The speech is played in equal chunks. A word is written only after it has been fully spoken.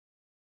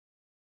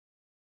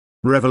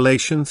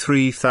Revelation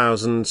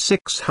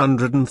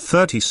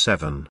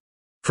 3637.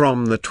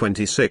 From the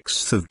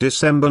 26th of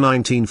December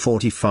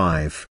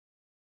 1945.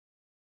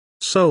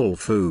 Soul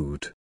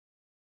food.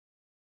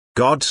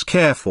 God's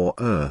care for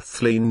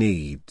earthly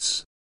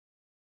needs.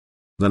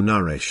 The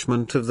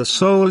nourishment of the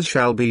soul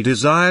shall be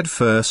desired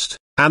first,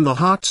 and the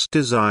heart's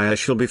desire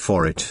shall be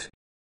for it.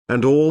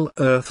 And all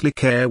earthly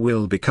care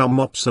will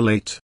become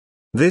obsolete.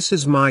 This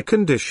is my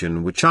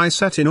condition which I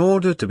set in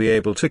order to be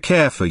able to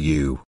care for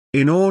you,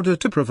 in order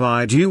to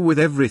provide you with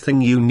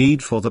everything you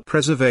need for the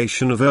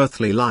preservation of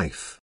earthly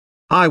life.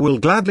 I will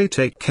gladly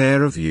take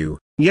care of you,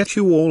 yet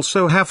you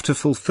also have to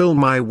fulfill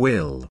my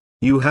will.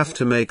 You have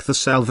to make the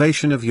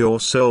salvation of your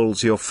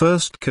souls your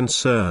first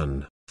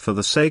concern, for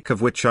the sake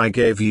of which I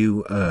gave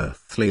you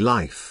earthly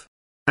life.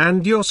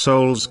 And your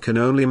souls can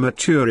only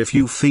mature if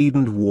you feed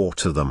and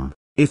water them,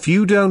 if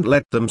you don't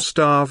let them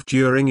starve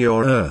during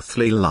your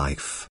earthly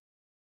life.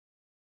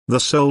 The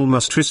soul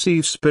must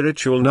receive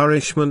spiritual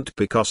nourishment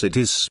because it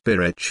is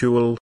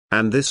spiritual,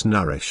 and this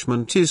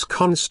nourishment is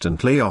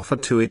constantly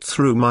offered to it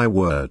through my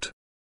word.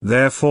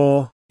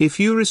 Therefore, if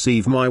you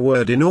receive my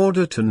word in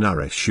order to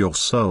nourish your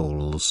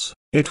souls,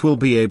 it will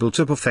be able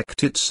to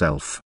perfect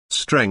itself,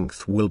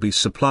 strength will be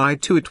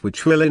supplied to it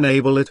which will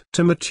enable it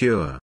to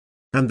mature.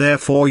 And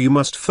therefore you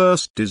must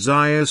first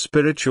desire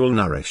spiritual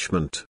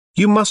nourishment,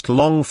 you must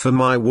long for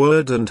my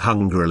word and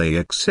hungrily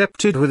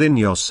accept it within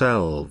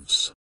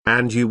yourselves.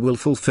 And you will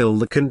fulfill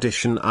the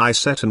condition I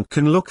set and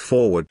can look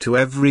forward to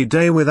every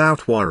day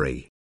without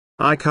worry.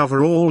 I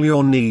cover all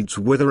your needs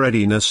with a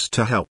readiness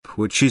to help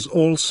which is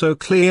also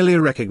clearly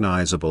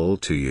recognizable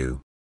to you.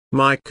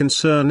 My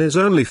concern is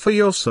only for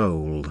your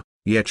soul,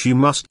 yet you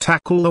must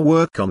tackle the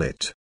work on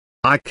it.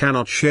 I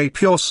cannot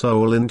shape your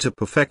soul into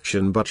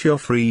perfection, but your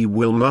free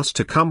will must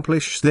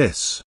accomplish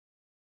this.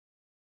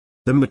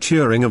 The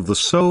maturing of the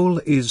soul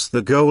is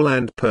the goal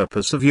and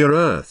purpose of your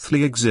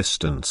earthly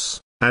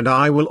existence. And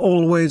I will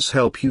always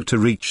help you to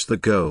reach the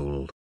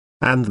goal.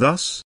 And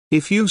thus,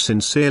 if you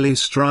sincerely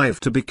strive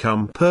to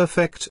become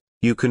perfect,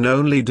 you can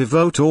only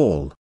devote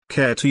all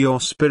care to your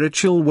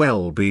spiritual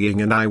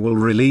well-being, and I will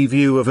relieve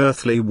you of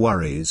earthly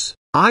worries.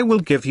 I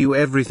will give you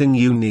everything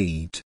you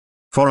need.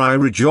 For I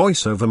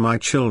rejoice over my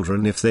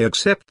children if they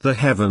accept the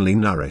heavenly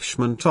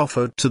nourishment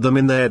offered to them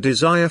in their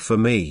desire for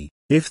me,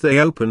 if they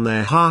open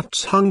their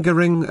hearts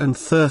hungering and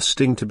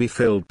thirsting to be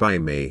filled by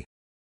me.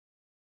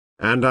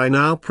 And I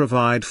now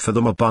provide for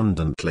them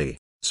abundantly,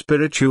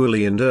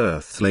 spiritually and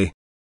earthly.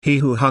 He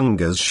who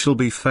hungers shall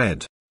be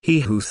fed,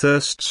 he who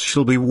thirsts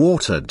shall be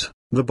watered.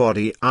 The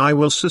body I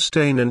will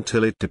sustain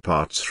until it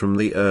departs from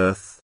the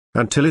earth,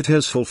 until it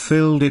has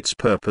fulfilled its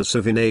purpose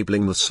of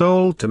enabling the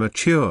soul to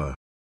mature.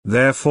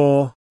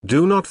 Therefore,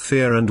 do not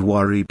fear and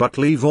worry, but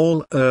leave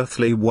all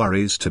earthly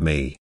worries to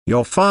me,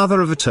 your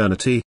Father of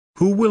eternity,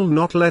 who will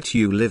not let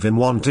you live in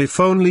want if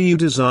only you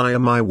desire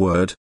my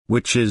word,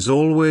 which is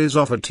always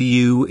offered to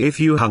you if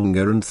you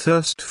hunger and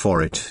thirst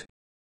for it.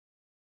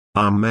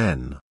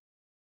 Amen.